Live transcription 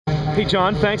Hey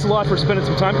John, thanks a lot for spending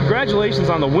some time. Congratulations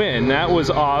on the win. That was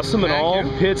awesome. An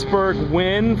all-Pittsburgh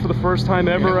win for the first time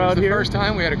ever out here. It was the first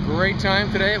time. We had a great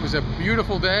time today. It was a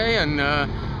beautiful day, and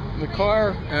the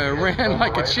car ran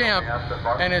like a champ,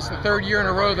 and it's the third year in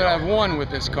a row that I've won with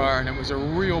this car, and it was a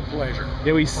real pleasure.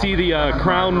 Yeah, we see the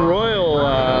Crown Royal.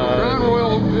 Crown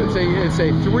Royal, it's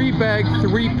a three-bag,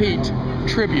 three-peat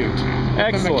tribute.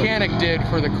 Excellent. The mechanic did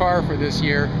for the car for this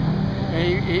year.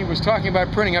 And he was talking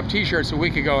about printing up t-shirts a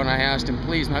week ago, and I asked him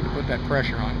please not to put that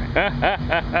pressure on me.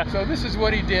 So this is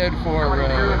what he did for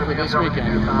this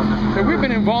weekend. But we've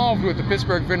been involved with the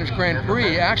Pittsburgh Vintage Grand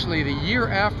Prix actually the year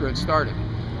after it started.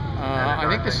 I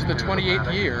think this is the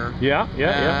 28th year. Yeah.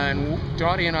 And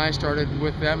Dottie and I started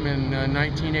with them in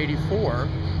 1984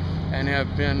 and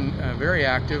have been very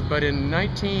active. But in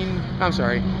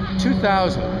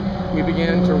 2000, we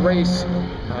began to race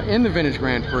in the Vintage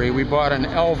Grand Prix. We bought an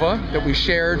Elva that we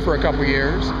shared for a couple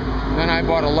years. Then I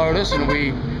bought a Lotus, and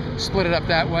we split it up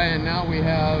that way. And now we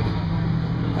have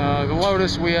the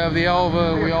Lotus, we have the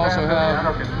Elva, we also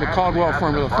have the Caldwell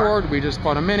Formula Ford. We just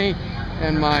bought a Mini,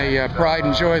 and my pride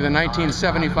and joy, the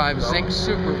 1975 Zinc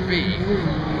Super V.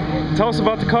 Tell us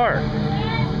about the car.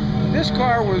 This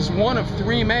car was one of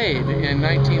three made in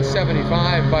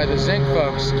 1975 by the Zinc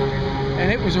folks,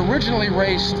 and it was originally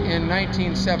raced in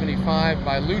 1975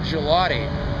 by Lou Gelati.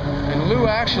 And Lou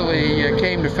actually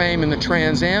came to fame in the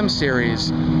Trans Am series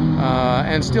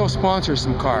and still sponsors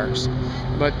some cars.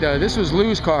 But this was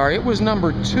Lou's car. It was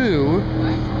number 2.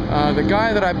 The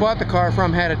guy that I bought the car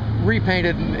from had it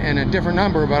repainted in a different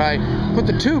number, but I put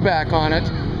the 2 back on it,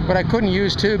 but I couldn't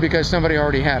use 2 because somebody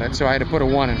already had it, so I had to put a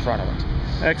 1 in front of it.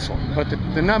 Excellent. But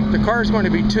the car is going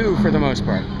to be 2 for the most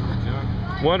part.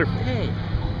 Wonderful. Hey,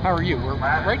 how are you? We're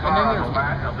right in there.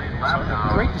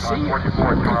 Great to see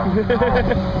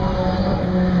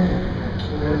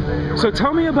you. So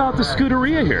tell me about the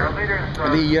Scuderia here.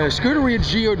 The Scuderia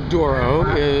Giordoro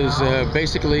is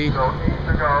basically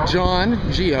John,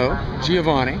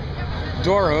 Giovanni,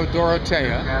 Doro,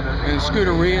 Dorotea, and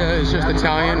Scuderia is just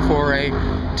Italian for a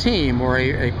team or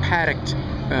a paddocked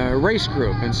race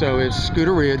group. And so it's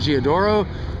Scuderia Giordoro,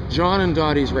 John and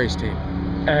Dottie's race team.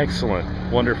 Excellent.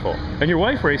 Wonderful. And your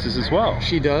wife races as well.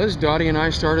 She does. Dottie and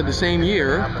I started the same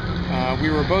year. We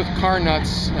were both car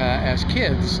nuts as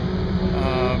kids.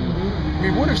 We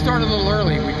would have started a little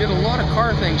early. We did a lot of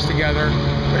car things together,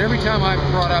 but every time I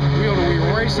brought up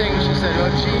wheel-to-wheel racing, she said, oh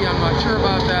gee, I'm not sure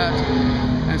about that.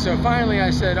 And so finally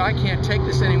I said, I can't take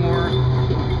this anymore.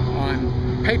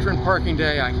 On Patron Parking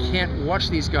Day, I can't watch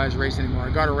these guys race anymore.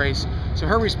 I got to race. So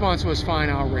her response was,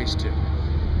 fine, I'll race too.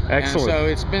 Excellent. And so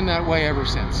it's been that way ever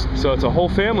since. So it's a whole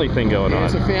family thing going on.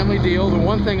 It's a family deal. The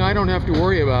one thing I don't have to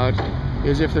worry about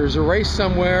is if there's a race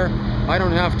somewhere, I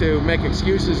don't have to make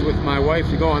excuses with my wife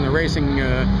to go on the racing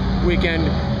weekend.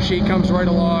 She comes right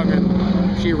along and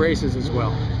she races as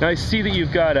well. Now I see that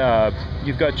you've got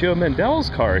Joe Mendel's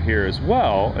car here as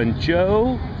well, and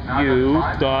Joe, you,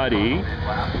 Dottie,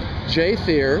 Jay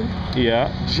Thier,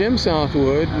 Jim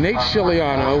Southwood, Nate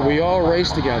Chiliano, we all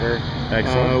race together.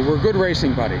 Excellent. We're good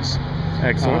racing buddies.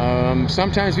 Excellent.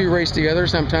 Sometimes we race together,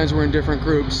 sometimes we're in different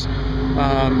groups.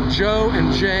 Joe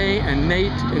and Jay and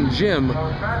Nate and Jim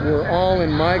were all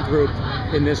in my group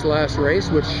in this last race,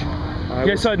 which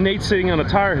I saw Nate sitting on a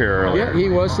tire here earlier. Yeah, he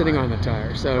was sitting on the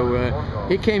tire. So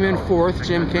he came in 4th,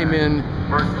 Jim came in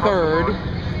 3rd.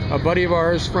 A buddy of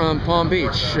ours from Palm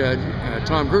Beach,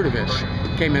 Tom Grudovich,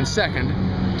 came in 2nd.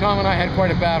 Tom and I had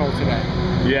quite a battle today.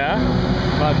 Yeah?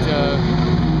 But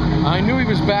I knew he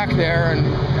was back there, and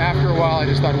after a while I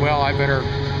just thought, well, I better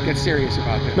get serious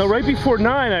about this. Now, right before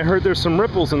 9, I heard there's some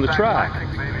ripples in the track.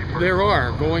 There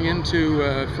are. Going into,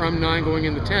 from 9 going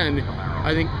into 10,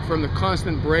 I think from the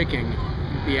constant braking,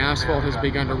 the asphalt has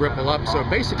begun to ripple up. So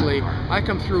basically, I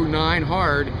come through 9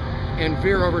 hard and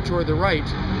veer over toward the right,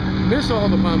 miss all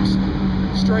the bumps,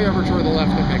 stray over toward the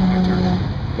left and make my turn.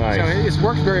 Nice. So it's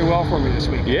worked very well for me this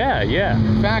week. Yeah.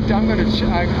 In fact,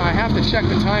 I have to check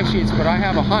the timesheets, but I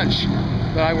have a hunch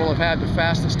that I will have had the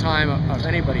fastest time of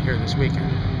anybody here this weekend.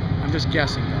 I'm just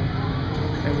guessing though.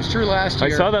 It was true last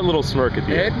year. I saw that little smirk at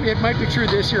the end. It might be true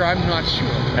this year, I'm not sure.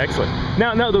 Excellent.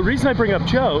 Now the reason I bring up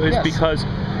Joe is because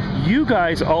you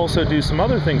guys also do some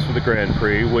other things for the Grand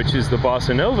Prix, which is the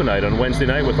Bossa Nova night on Wednesday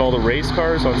night with all the race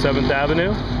cars on 7th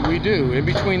Avenue. We do. In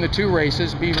between the 2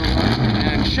 races, BeaveRun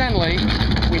and Shenley,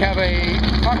 we have a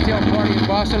cocktail party in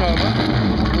Bossa Nova.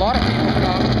 A lot of people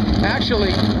come.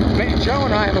 Actually, Joe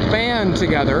and I have a band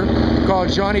together called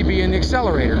Johnny B and the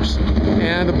Accelerators.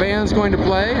 And the band's going to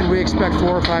play, and we expect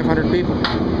 400 or 500 people.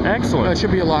 Excellent. It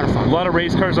should be a lot of fun. A lot of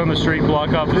race cars on the street,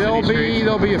 block off the city streets.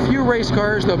 There'll be a few race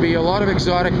cars, there'll be a lot of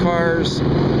exotic cars.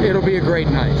 it'll be a great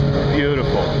night.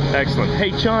 Beautiful. Excellent.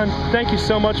 Hey, John, thank you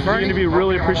so much for the interview.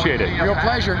 Really appreciate it. Real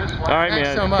pleasure. All right, Thanks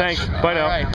man. so much. Thanks. Bye now. All right.